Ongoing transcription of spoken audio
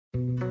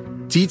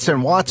Dietz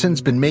and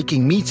Watson's been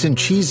making meats and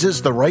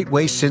cheeses the right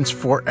way since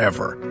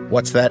forever.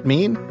 What's that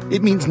mean?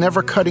 It means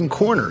never cutting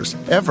corners,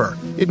 ever.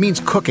 It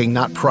means cooking,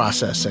 not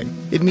processing.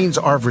 It means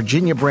our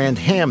Virginia brand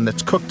ham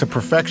that's cooked to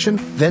perfection,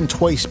 then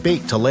twice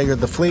baked to layer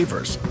the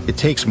flavors. It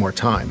takes more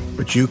time,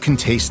 but you can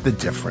taste the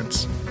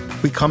difference.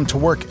 We come to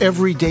work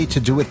every day to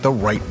do it the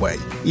right way,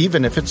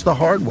 even if it's the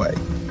hard way.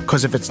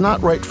 Because if it's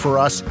not right for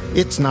us,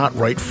 it's not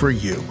right for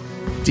you.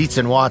 Dietz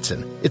and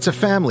Watson, it's a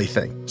family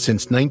thing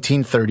since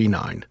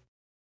 1939.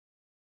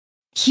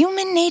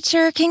 Human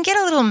nature can get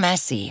a little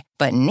messy,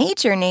 but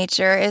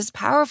nature is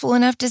powerful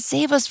enough to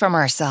save us from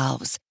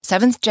ourselves.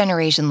 Seventh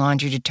Generation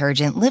Laundry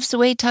Detergent lifts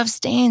away tough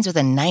stains with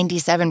a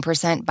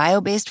 97%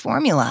 bio-based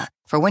formula.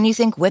 For when you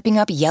think whipping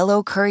up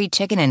yellow curry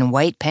chicken in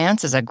white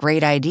pants is a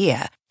great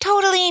idea.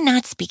 Totally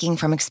not speaking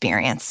from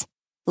experience.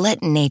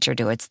 Let nature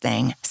do its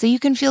thing so you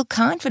can feel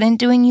confident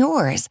doing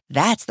yours.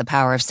 That's the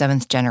power of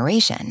Seventh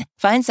Generation.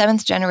 Find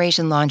Seventh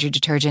Generation Laundry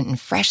Detergent in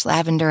fresh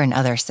lavender and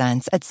other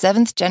scents at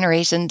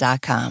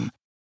seventhgeneration.com.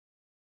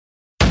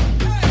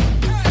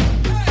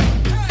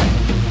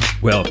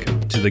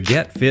 Welcome to the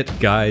Get Fit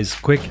Guys,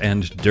 quick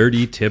and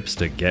dirty tips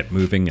to get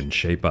moving and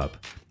shape up.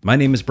 My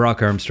name is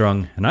Brock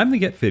Armstrong, and I'm the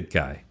Get Fit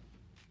Guy.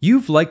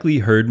 You've likely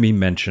heard me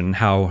mention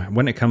how,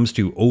 when it comes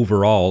to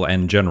overall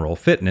and general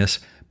fitness,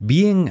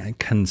 being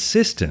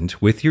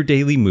consistent with your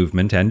daily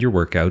movement and your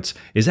workouts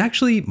is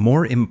actually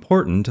more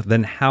important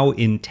than how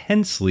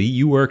intensely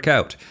you work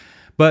out.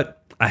 But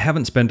I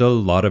haven't spent a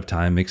lot of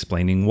time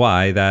explaining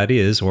why that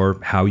is or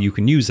how you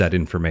can use that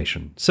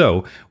information.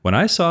 So, when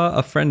I saw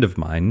a friend of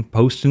mine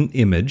post an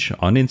image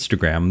on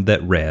Instagram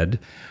that read,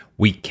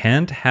 "We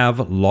can't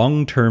have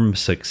long-term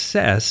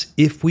success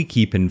if we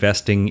keep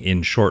investing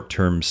in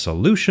short-term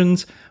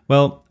solutions,"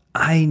 well,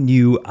 I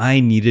knew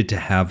I needed to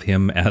have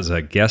him as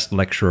a guest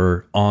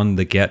lecturer on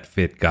the Get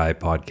Fit Guy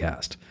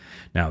podcast.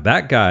 Now,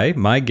 that guy,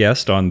 my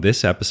guest on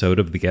this episode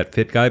of the Get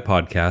Fit Guy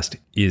podcast,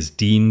 is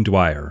Dean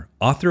Dwyer,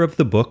 author of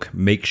the book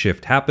Make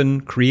Shift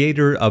Happen,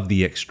 creator of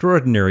the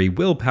Extraordinary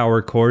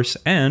Willpower course,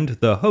 and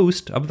the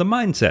host of The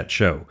Mindset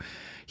Show.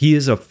 He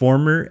is a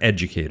former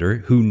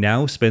educator who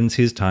now spends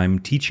his time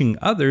teaching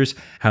others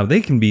how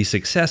they can be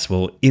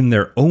successful in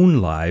their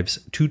own lives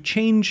to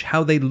change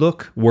how they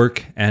look,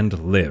 work, and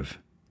live.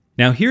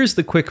 Now, here's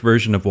the quick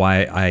version of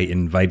why I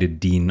invited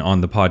Dean on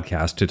the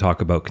podcast to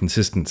talk about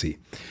consistency.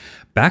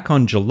 Back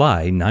on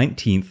July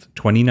 19th,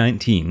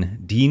 2019,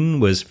 Dean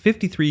was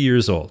 53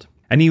 years old,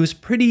 and he was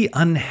pretty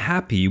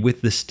unhappy with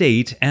the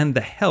state and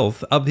the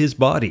health of his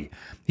body.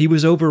 He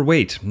was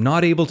overweight,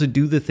 not able to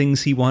do the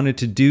things he wanted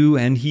to do,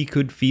 and he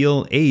could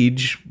feel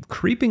age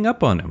creeping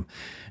up on him.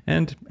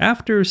 And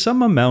after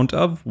some amount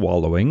of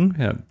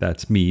wallowing,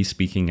 that's me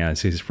speaking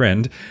as his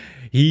friend,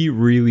 he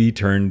really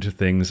turned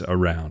things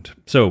around.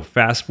 So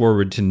fast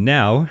forward to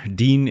now,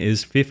 Dean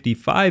is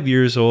 55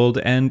 years old,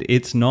 and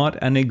it's not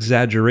an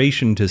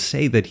exaggeration to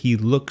say that he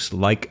looks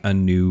like a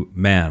new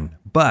man.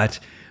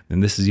 But,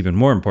 and this is even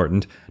more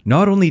important,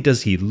 not only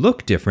does he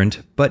look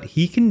different, but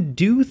he can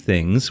do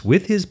things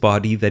with his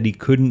body that he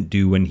couldn't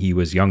do when he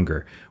was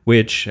younger,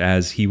 which,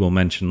 as he will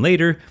mention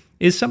later,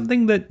 is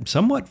something that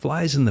somewhat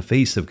flies in the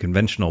face of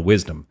conventional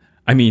wisdom.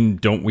 I mean,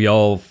 don't we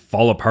all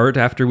fall apart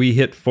after we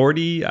hit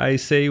 40? I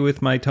say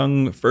with my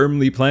tongue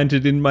firmly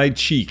planted in my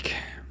cheek.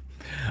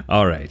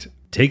 All right,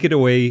 take it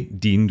away,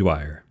 Dean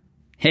Dwyer.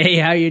 Hey,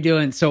 how you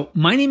doing? So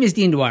my name is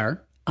Dean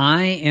Dwyer.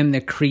 I am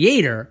the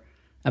creator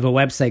of a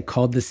website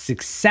called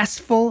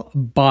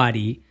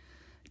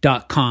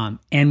thesuccessfulbody.com.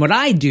 And what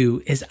I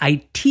do is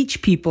I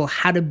teach people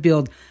how to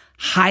build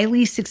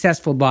highly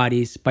successful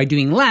bodies by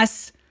doing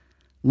less,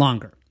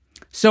 longer.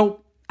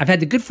 So I've had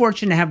the good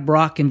fortune to have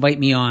Brock invite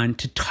me on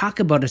to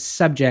talk about a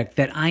subject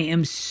that I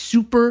am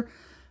super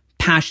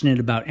passionate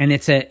about. And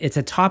it's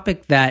a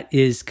topic that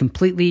is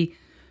completely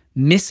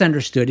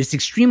misunderstood. It's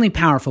extremely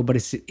powerful, but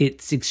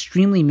it's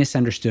extremely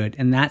misunderstood.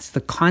 And that's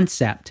the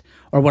concept,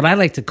 or what I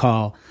like to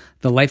call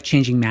the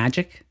life-changing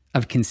magic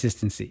of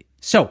consistency.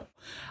 So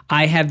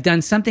I have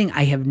done something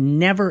I have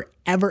never,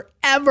 ever,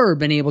 ever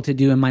been able to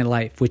do in my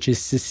life, which is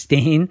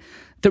sustain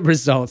the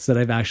results that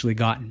I've actually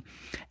gotten.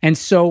 And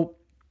so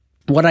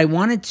what I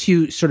wanted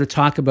to sort of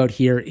talk about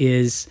here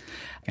is,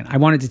 and I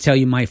wanted to tell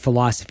you my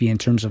philosophy in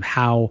terms of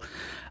how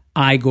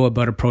I go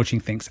about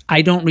approaching things.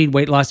 I don't read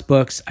weight loss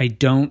books. I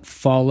don't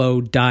follow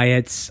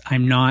diets.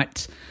 I'm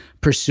not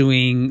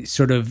pursuing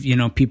sort of,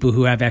 people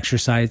who have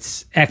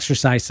exercise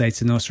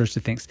sites and those sorts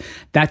of things.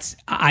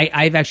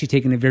 I've actually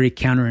taken a very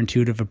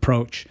counterintuitive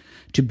approach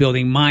to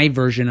building my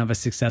version of a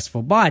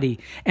successful body.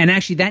 And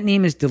actually that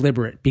name is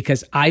deliberate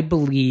because I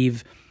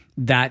believe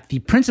that the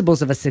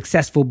principles of a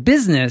successful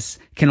business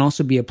can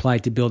also be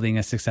applied to building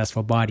a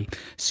successful body.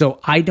 So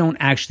I don't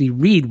actually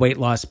read weight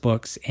loss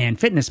books and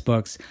fitness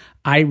books.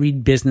 I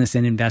read business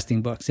and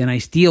investing books, and I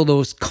steal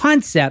those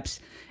concepts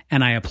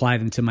and I apply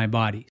them to my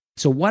body.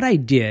 So what I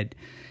did,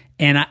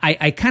 and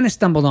I kind of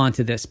stumbled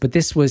onto this, but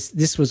this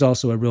was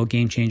also a real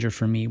game changer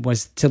for me,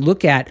 was to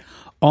look at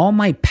all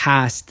my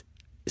past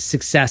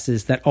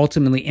successes that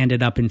ultimately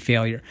ended up in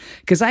failure.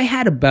 Because I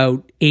had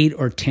about 8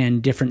 or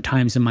 10 different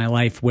times in my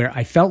life where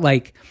I felt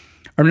like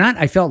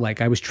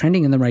I was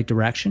trending in the right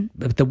direction,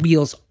 but the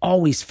wheels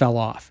always fell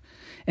off.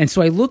 And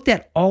so I looked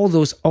at all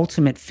those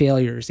ultimate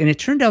failures, and it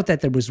turned out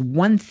that there was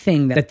one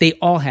thing that they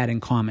all had in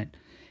common.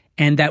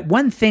 And that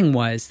one thing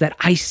was that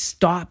I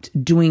stopped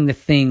doing the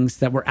things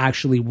that were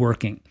actually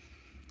working.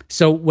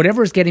 So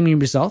whatever was getting me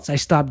results, I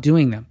stopped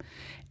doing them.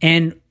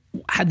 And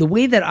the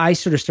way that I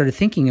sort of started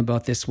thinking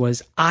about this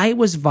was I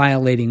was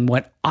violating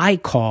what I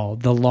call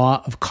the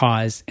law of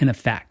cause and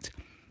effect.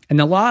 And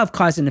the law of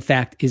cause and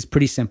effect is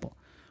pretty simple.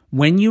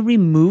 When you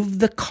remove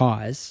the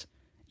cause,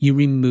 you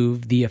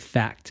remove the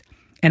effect.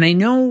 And I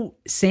know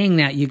saying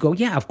that you go,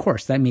 yeah, of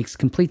course, that makes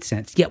complete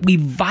sense. Yet we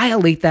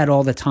violate that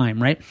all the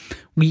time, right?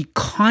 We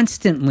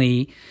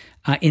constantly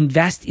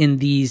invest in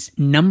these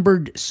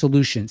numbered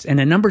solutions. And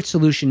a numbered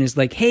solution is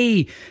like,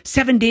 hey,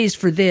 7 days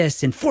for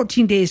this and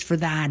 14 days for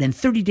that and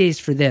 30 days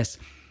for this.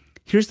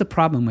 Here's the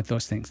problem with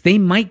those things. They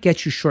might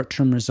get you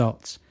short-term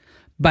results,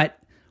 but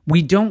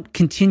we don't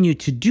continue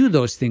to do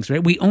those things,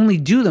 right? We only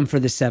do them for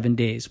the 7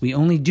 days. We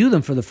only do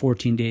them for the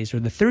 14 days or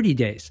the 30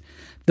 days.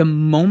 The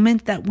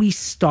moment that we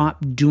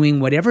stop doing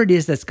whatever it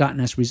is that's gotten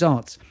us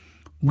results,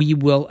 we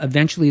will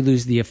eventually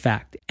lose the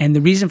effect. And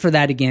the reason for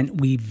that, again,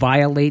 we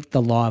violate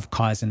the law of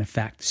cause and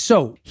effect.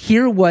 So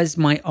here was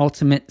my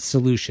ultimate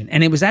solution.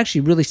 And it was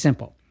actually really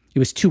simple. It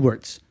was 2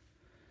 words.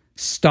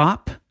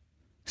 Stop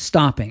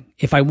stopping.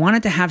 If I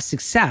wanted to have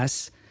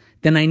success,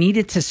 then I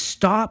needed to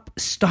stop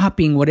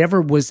stopping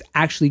whatever was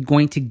actually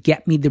going to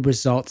get me the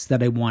results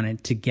that I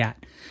wanted to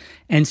get.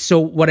 And so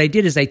what I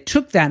did is I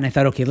took that and I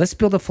thought, okay, let's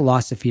build a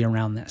philosophy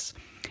around this.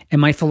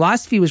 And my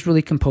philosophy was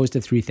really composed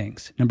of 3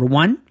 things. Number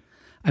 1,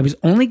 I was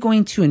only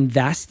going to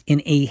invest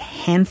in a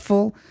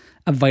handful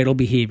of vital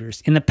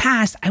behaviors. In the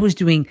past, I was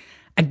doing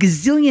a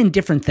gazillion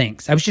different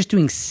things. I was just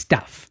doing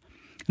stuff.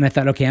 And I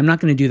thought, okay, I'm not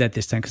going to do that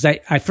this time because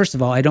I first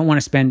of all, I don't want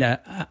to spend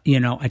a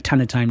ton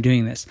of time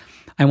doing this.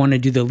 I want to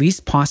do the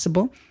least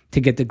possible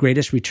to get the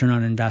greatest return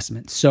on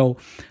investment. So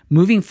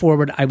moving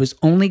forward, I was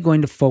only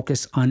going to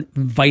focus on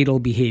vital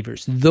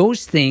behaviors,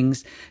 those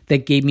things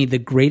that gave me the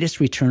greatest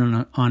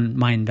return on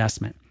my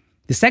investment.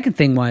 The second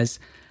thing was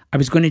I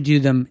was going to do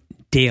them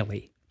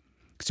daily.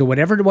 So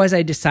whatever it was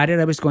I decided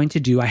I was going to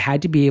do, I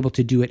had to be able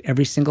to do it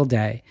every single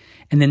day.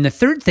 And then the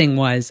third thing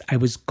was I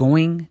was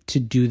going to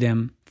do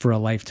them for a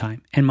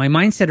lifetime. And my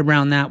mindset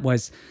around that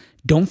was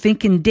don't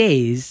think in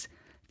days,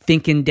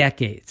 think in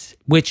decades,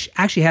 which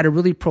actually had a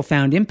really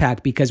profound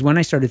impact because when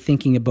I started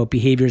thinking about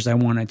behaviors I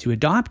wanted to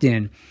adopt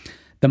in,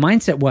 the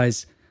mindset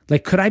was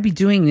like, could I be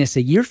doing this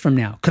a year from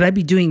now? Could I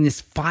be doing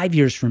this 5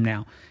 years from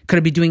now? Could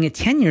I be doing it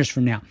 10 years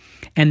from now?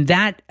 And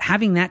that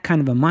having that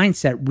kind of a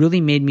mindset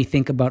really made me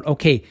think about,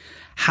 okay,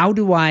 how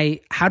do I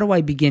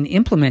begin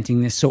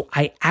implementing this so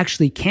I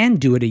actually can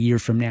do it a year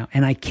from now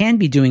and I can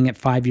be doing it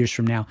 5 years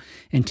from now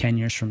and 10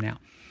 years from now?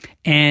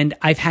 And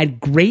I've had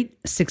great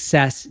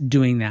success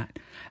doing that.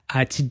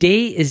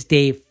 Today is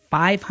day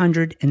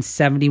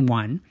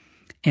 571.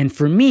 And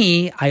for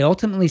me, I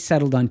ultimately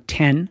settled on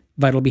 10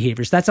 vital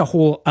behaviors. That's a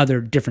whole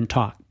other different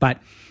talk. But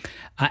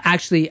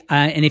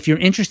and if you're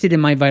interested in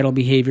my vital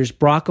behaviors,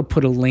 Brock will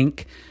put a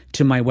link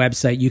to my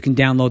website. You can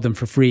download them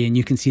for free and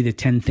you can see the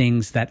 10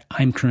 things that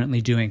I'm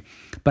currently doing.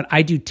 But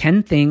I do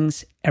 10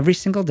 things every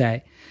single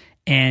day.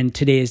 And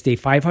today is day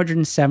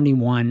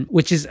 571,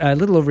 which is a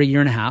little over a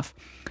year and a half.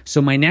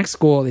 So my next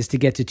goal is to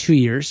get to 2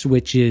 years,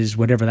 which is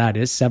whatever that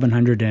is,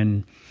 700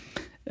 and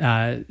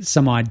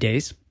some odd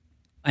days.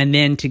 And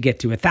then to get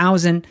to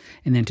 1,000,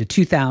 and then to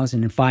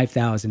 2,000 and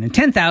 5,000 and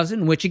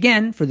 10,000, which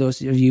again, for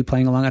those of you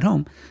playing along at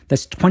home,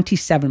 that's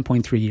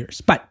 27.3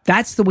 years. But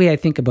that's the way I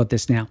think about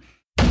this now.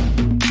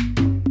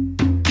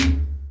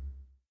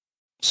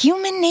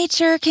 Human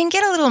nature can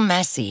get a little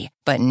messy,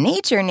 but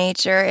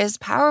nature is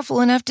powerful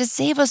enough to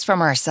save us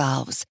from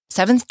ourselves.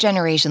 Seventh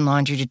Generation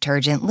Laundry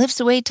Detergent lifts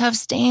away tough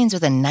stains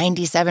with a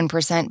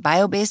 97%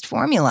 bio-based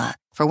formula.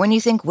 For when you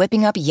think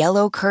whipping up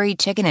yellow curry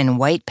chicken in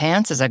white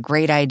pants is a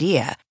great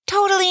idea.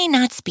 Totally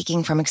not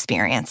speaking from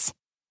experience.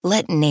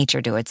 Let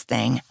nature do its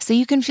thing so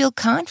you can feel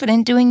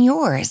confident doing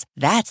yours.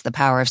 That's the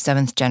power of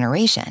Seventh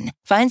Generation.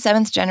 Find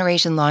Seventh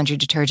Generation Laundry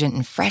Detergent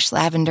in fresh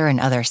lavender and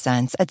other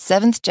scents at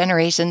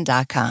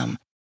seventhgeneration.com.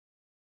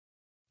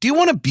 Do you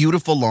want a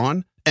beautiful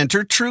lawn?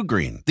 Enter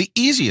TruGreen, the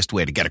easiest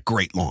way to get a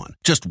great lawn.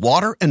 Just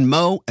water and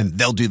mow, and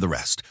they'll do the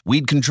rest.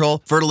 Weed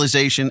control,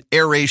 fertilization,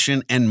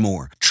 aeration, and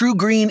more.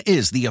 TruGreen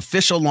is the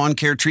official lawn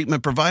care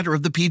treatment provider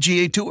of the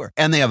PGA Tour,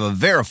 and they have a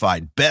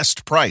verified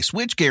best price,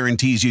 which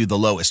guarantees you the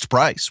lowest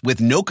price with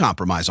no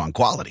compromise on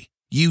quality.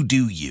 You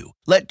do you.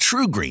 Let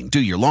TruGreen do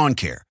your lawn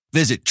care.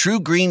 Visit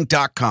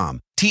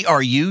TruGreen.com,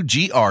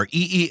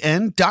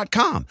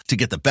 TruGreen.com, to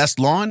get the best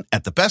lawn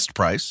at the best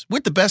price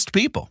with the best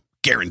people.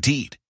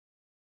 Guaranteed.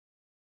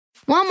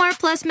 Walmart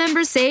Plus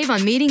members save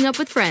on meeting up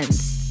with friends.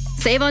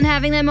 Save on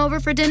having them over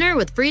for dinner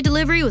with free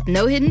delivery with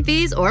no hidden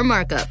fees or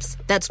markups.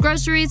 That's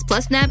groceries,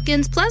 plus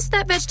napkins, plus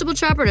that vegetable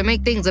chopper to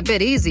make things a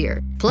bit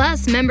easier.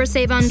 Plus, members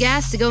save on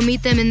gas to go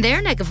meet them in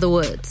their neck of the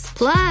woods.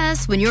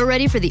 Plus, when you're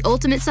ready for the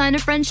ultimate sign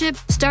of friendship,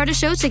 start a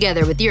show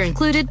together with your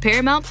included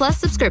Paramount Plus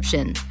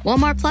subscription.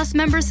 Walmart Plus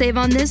members save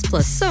on this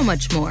plus so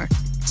much more.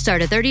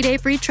 Start a 30-day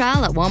free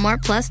trial at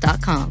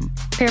walmartplus.com.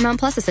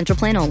 Paramount Plus Essential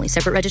Plan only.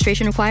 Separate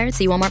registration required.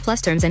 See Walmart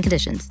Plus terms and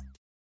conditions.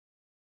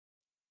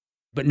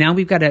 But now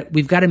we've got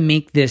to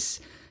make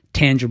this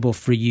tangible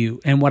for you.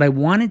 And what I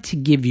wanted to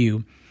give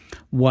you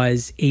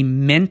was a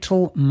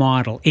mental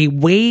model, a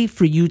way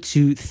for you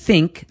to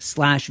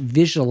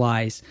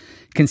think/visualize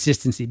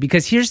consistency.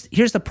 Because here's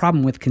the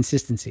problem with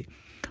consistency.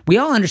 We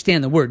all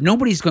understand the word.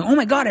 Nobody's going, oh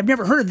my God, I've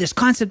never heard of this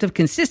concept of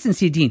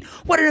consistency, Dean.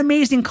 What an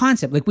amazing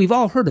concept. Like, we've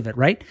all heard of it,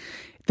 right?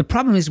 The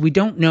problem is we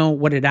don't know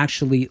what it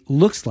actually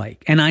looks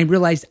like. And I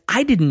realized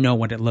I didn't know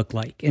what it looked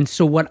like. And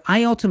so what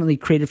I ultimately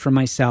created for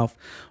myself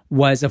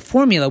was a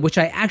formula, which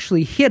I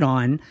actually hit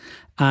on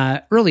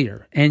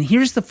earlier. And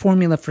here's the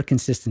formula for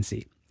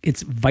consistency.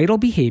 It's vital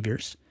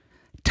behaviors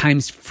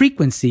times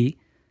frequency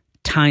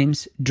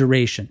times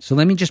duration. So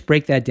let me just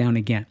break that down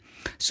again.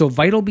 So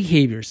vital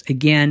behaviors,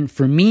 again,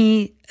 for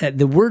me,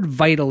 the word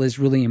vital is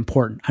really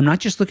important. I'm not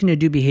just looking to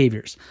do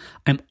behaviors.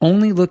 I'm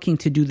only looking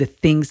to do the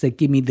things that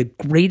give me the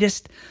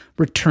greatest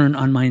return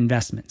on my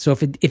investment. So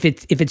if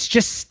it's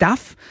just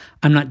stuff,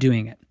 I'm not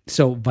doing it.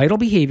 So vital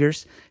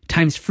behaviors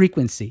times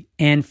frequency.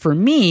 And for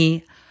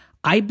me,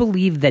 I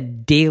believe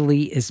that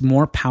daily is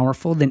more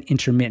powerful than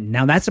intermittent.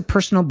 Now, that's a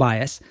personal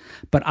bias,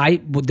 but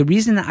the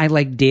reason that I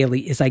like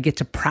daily is I get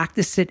to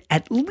practice it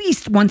at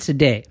least once a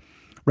day,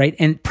 right?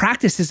 And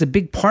practice is a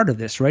big part of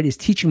this, right? Is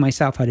teaching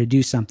myself how to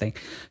do something.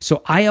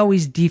 So I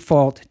always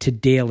default to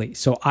daily.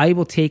 So I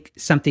will take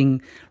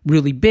something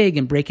really big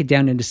and break it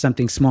down into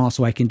something small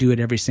so I can do it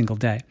every single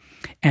day.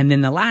 And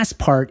then the last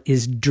part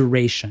is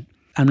duration.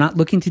 I'm not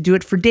looking to do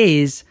it for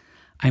days.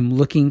 I'm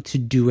looking to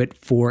do it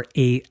for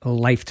a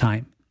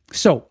lifetime.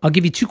 So I'll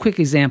give you two quick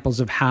examples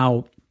of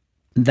how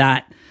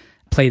that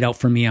played out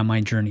for me on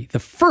my journey. The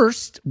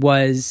first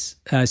was,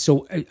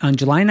 so on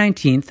July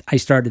 19th, I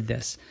started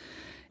this.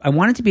 I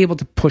wanted to be able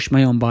to push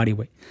my own body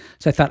weight.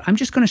 So I thought, I'm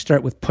just going to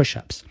start with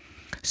push-ups.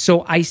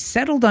 So I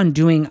settled on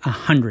doing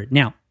 100.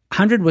 Now,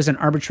 100 was an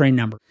arbitrary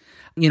number.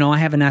 I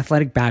have an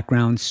athletic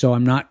background, so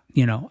I'm not,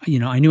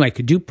 I knew I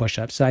could do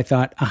push-ups. So I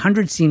thought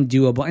 100 seemed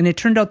doable. And it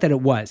turned out that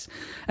it was.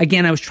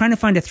 Again, I was trying to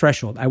find a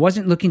threshold. I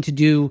wasn't looking to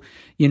do,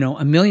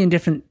 a million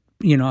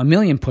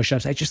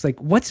push-ups. I just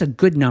what's a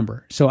good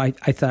number? So I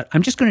thought,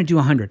 I'm just going to do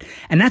 100.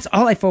 And that's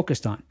all I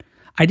focused on.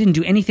 I didn't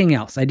do anything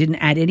else. I didn't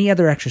add any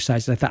other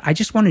exercises. I thought, I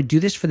just want to do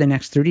this for the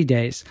next 30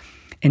 days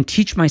and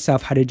teach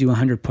myself how to do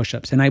 100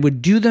 push-ups. And I would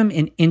do them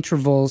in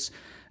intervals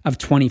of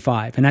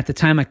 25. And at the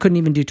time, I couldn't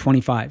even do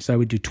 25. So I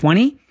would do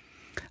 20.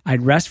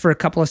 I'd rest for a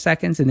couple of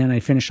seconds, and then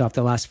I'd finish off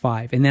the last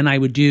 5. And then I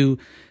would do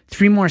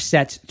 3 more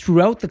sets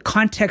throughout the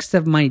context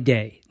of my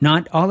day.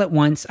 Not all at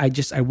once. I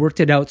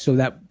worked it out so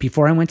that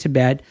before I went to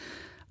bed,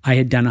 I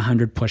had done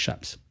 100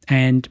 push-ups.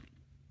 And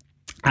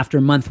after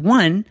month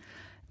 1,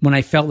 when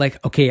I felt like,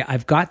 okay,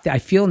 I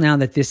feel now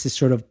that this is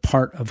sort of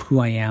part of who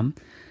I am.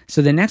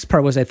 So the next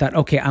part was I thought,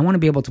 okay, I want to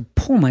be able to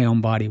pull my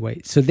own body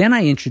weight. So then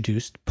I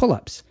introduced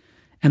pull-ups,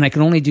 and I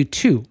could only do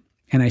 2,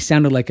 and I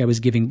sounded like I was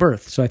giving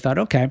birth. So I thought,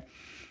 okay,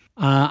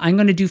 I'm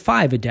going to do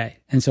 5 a day.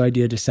 And so I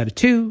did a set of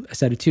 2,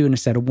 and a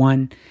set of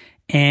 1,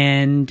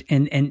 and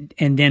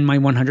then my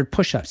 100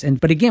 push-ups.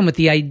 But again, with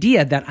the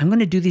idea that I'm going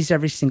to do these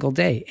every single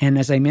day. And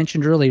as I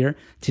mentioned earlier,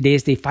 today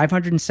is day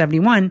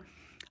 571.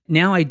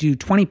 Now I do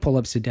 20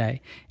 pull-ups a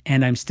day,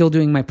 and I'm still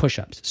doing my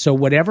push-ups. So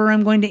whatever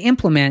I'm going to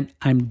implement,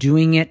 I'm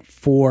doing it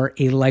for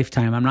a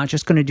lifetime. I'm not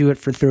just going to do it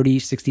for 30,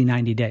 60,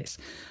 90 days.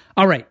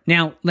 All right,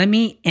 now let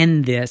me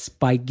end this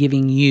by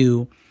giving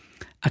you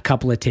a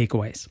couple of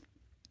takeaways.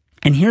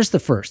 And here's the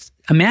first.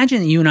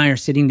 Imagine that you and I are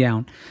sitting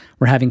down,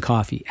 we're having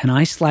coffee, and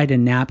I slide a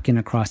napkin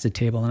across the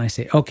table, and I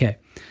say, okay,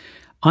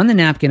 on the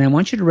napkin, I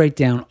want you to write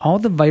down all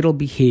the vital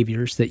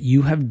behaviors that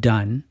you have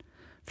done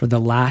for the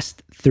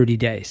last 30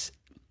 days.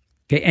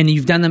 Okay, and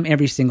you've done them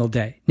every single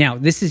day. Now,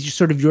 this is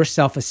sort of your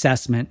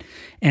self-assessment,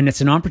 and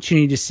it's an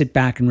opportunity to sit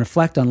back and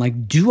reflect on,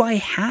 do I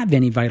have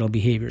any vital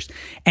behaviors?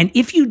 And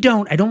if you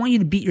don't, I don't want you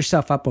to beat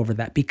yourself up over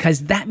that,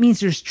 because that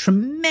means there's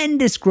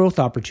tremendous growth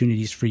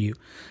opportunities for you.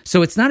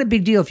 So it's not a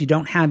big deal if you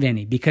don't have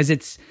any,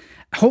 because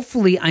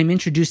hopefully I'm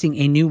introducing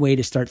a new way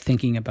to start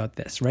thinking about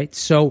this, right?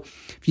 So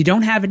if you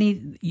don't have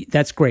any,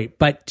 that's great,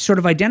 but sort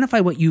of identify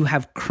what you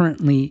have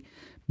currently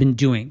been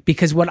doing.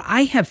 Because what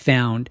I have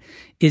found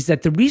is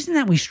that the reason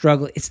that we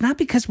struggle, it's not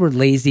because we're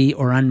lazy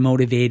or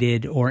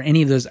unmotivated or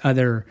any of those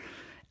other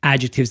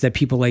adjectives that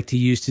people like to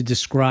use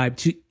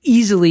to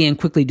easily and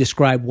quickly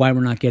describe why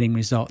we're not getting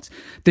results.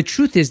 The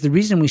truth is, the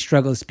reason we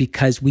struggle is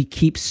because we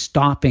keep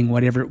stopping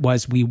whatever it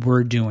was we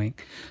were doing.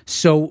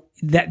 So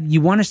that you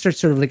want to start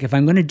sort of if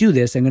I'm going to do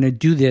this, I'm going to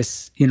do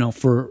this,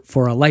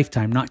 for a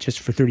lifetime, not just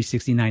for 30,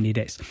 60, 90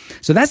 days.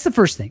 So that's the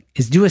first thing,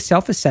 is do a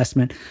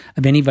self-assessment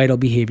of any vital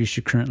behaviors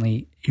you're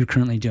currently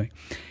doing.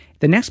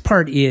 The next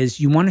part is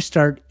you want to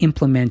start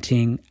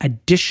implementing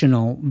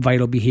additional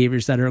vital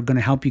behaviors that are going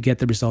to help you get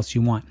the results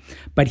you want.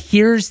 But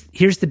here's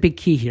the big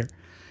key here.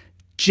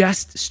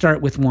 Just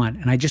start with one.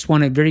 And I just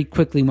want to very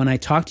quickly, when I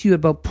talk to you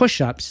about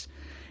push-ups,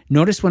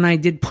 notice when I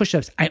did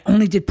push-ups, I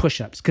only did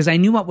push-ups because I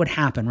knew what would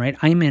happen, right?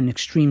 I'm an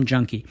extreme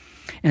junkie.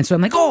 And so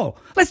I'm like, oh,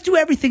 let's do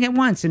everything at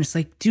once. And it's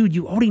like, dude,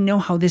 you already know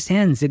how this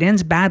ends. It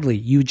ends badly.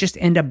 You just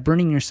end up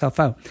burning yourself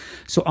out.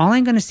 So all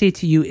I'm going to say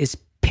to you is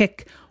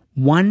pick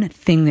one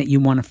thing that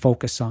you want to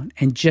focus on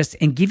and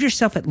give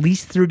yourself at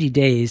least 30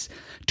 days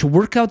to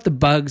work out the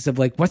bugs of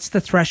like, what's the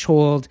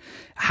threshold?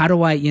 How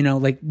do I,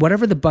 like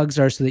whatever the bugs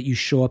are so that you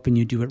show up and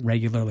you do it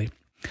regularly.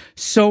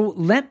 So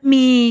let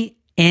me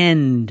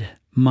end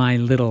my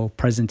little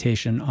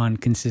presentation on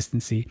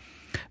consistency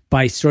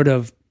by sort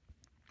of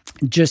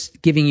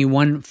just giving you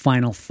one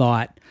final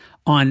thought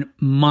on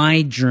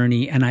my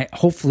journey, and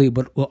hopefully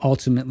what will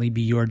ultimately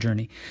be your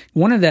journey.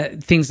 One of the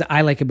things that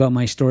I like about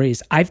my story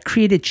is I've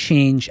created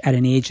change at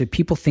an age that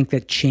people think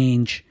that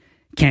change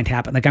can't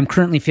happen. Like I'm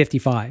currently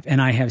 55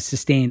 and I have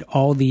sustained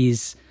all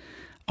these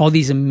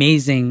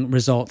amazing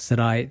results that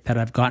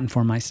I've gotten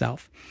for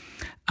myself.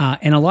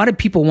 And a lot of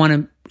people want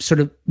to sort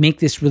of make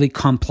this really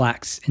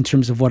complex in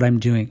terms of what I'm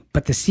doing.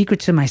 But the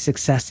secret to my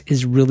success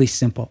is really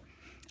simple.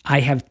 I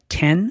have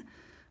 10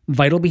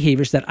 vital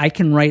behaviors that I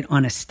can write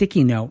on a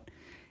sticky note,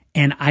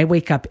 and I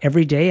wake up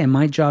every day and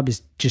my job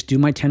is just do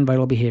my 10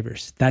 vital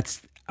behaviors.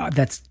 That's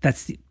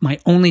my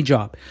only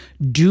job.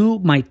 Do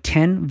my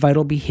 10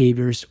 vital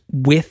behaviors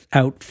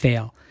without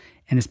fail.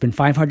 And it's been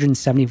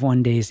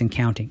 571 days and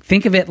counting.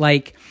 Think of it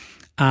like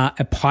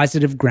a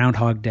positive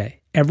Groundhog Day.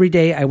 Every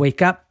day I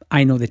wake up,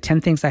 I know the 10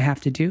 things I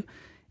have to do,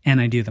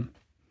 and I do them.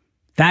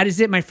 That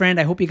is it, my friend.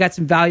 I hope you got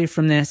some value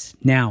from this.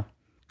 Now,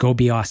 go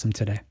be awesome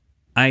today.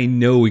 I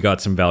know we got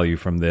some value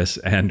from this,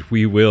 and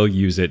we will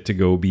use it to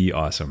go be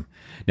awesome.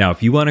 Now,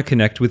 if you want to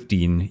connect with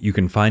Dean, you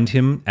can find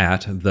him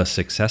at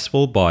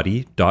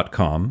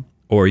thesuccessfulbody.com,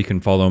 or you can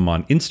follow him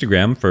on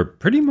Instagram for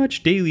pretty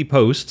much daily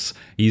posts.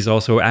 He's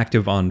also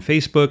active on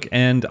Facebook,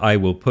 and I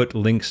will put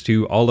links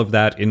to all of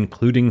that,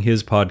 including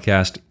his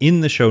podcast,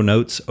 in the show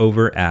notes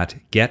over at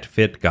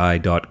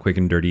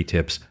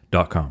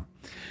getfitguy.quickanddirtytips.com.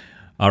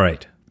 All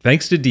right.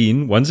 Thanks to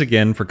Dean once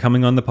again for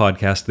coming on the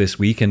podcast this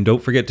week, and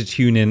don't forget to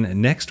tune in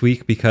next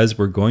week because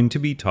we're going to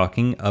be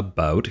talking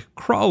about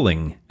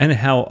crawling and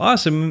how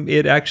awesome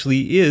it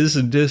actually is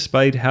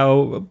despite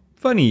how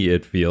funny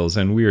it feels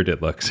and weird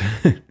it looks.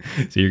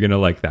 So you're going to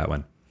like that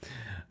one.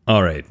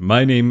 All right,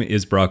 my name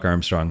is Brock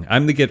Armstrong.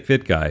 I'm the Get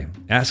Fit Guy,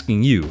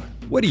 asking you,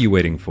 what are you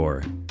waiting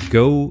for?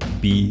 Go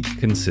be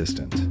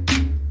consistent.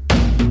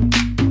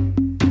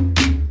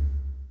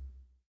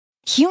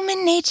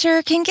 Human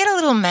nature can get a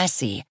little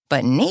messy,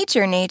 but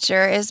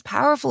nature is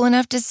powerful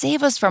enough to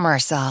save us from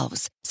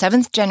ourselves.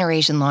 Seventh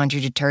Generation Laundry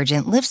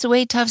Detergent lifts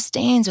away tough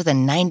stains with a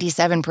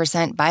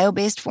 97%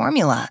 bio-based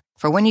formula.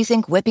 For when you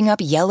think whipping up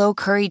yellow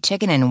curry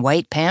chicken in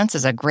white pants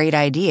is a great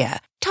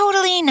idea.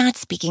 Totally not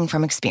speaking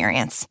from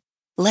experience.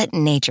 Let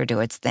nature do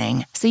its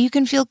thing so you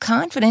can feel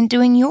confident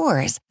doing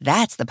yours.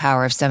 That's the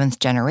power of Seventh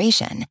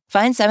Generation.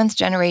 Find Seventh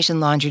Generation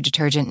Laundry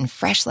Detergent in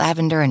fresh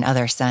lavender and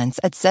other scents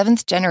at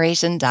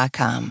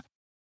seventhgeneration.com.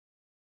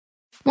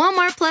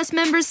 Walmart Plus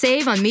members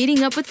save on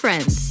meeting up with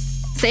friends.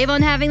 Save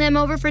on having them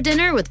over for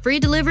dinner with free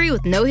delivery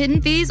with no hidden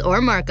fees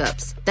or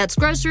markups. That's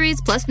groceries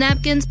plus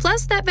napkins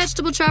plus that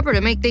vegetable chopper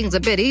to make things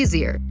a bit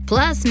easier.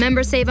 Plus,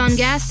 members save on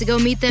gas to go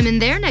meet them in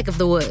their neck of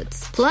the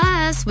woods.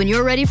 Plus, when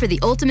you're ready for the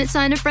ultimate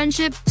sign of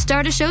friendship,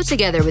 start a show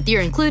together with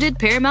your included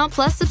Paramount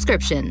Plus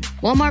subscription.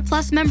 Walmart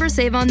Plus members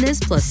save on this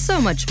plus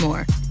so much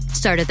more.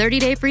 Start a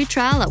 30-day free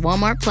trial at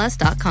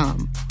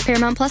walmartplus.com.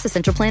 Paramount Plus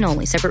Essential Plan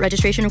only. Separate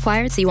registration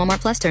required. See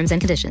Walmart Plus terms and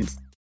conditions.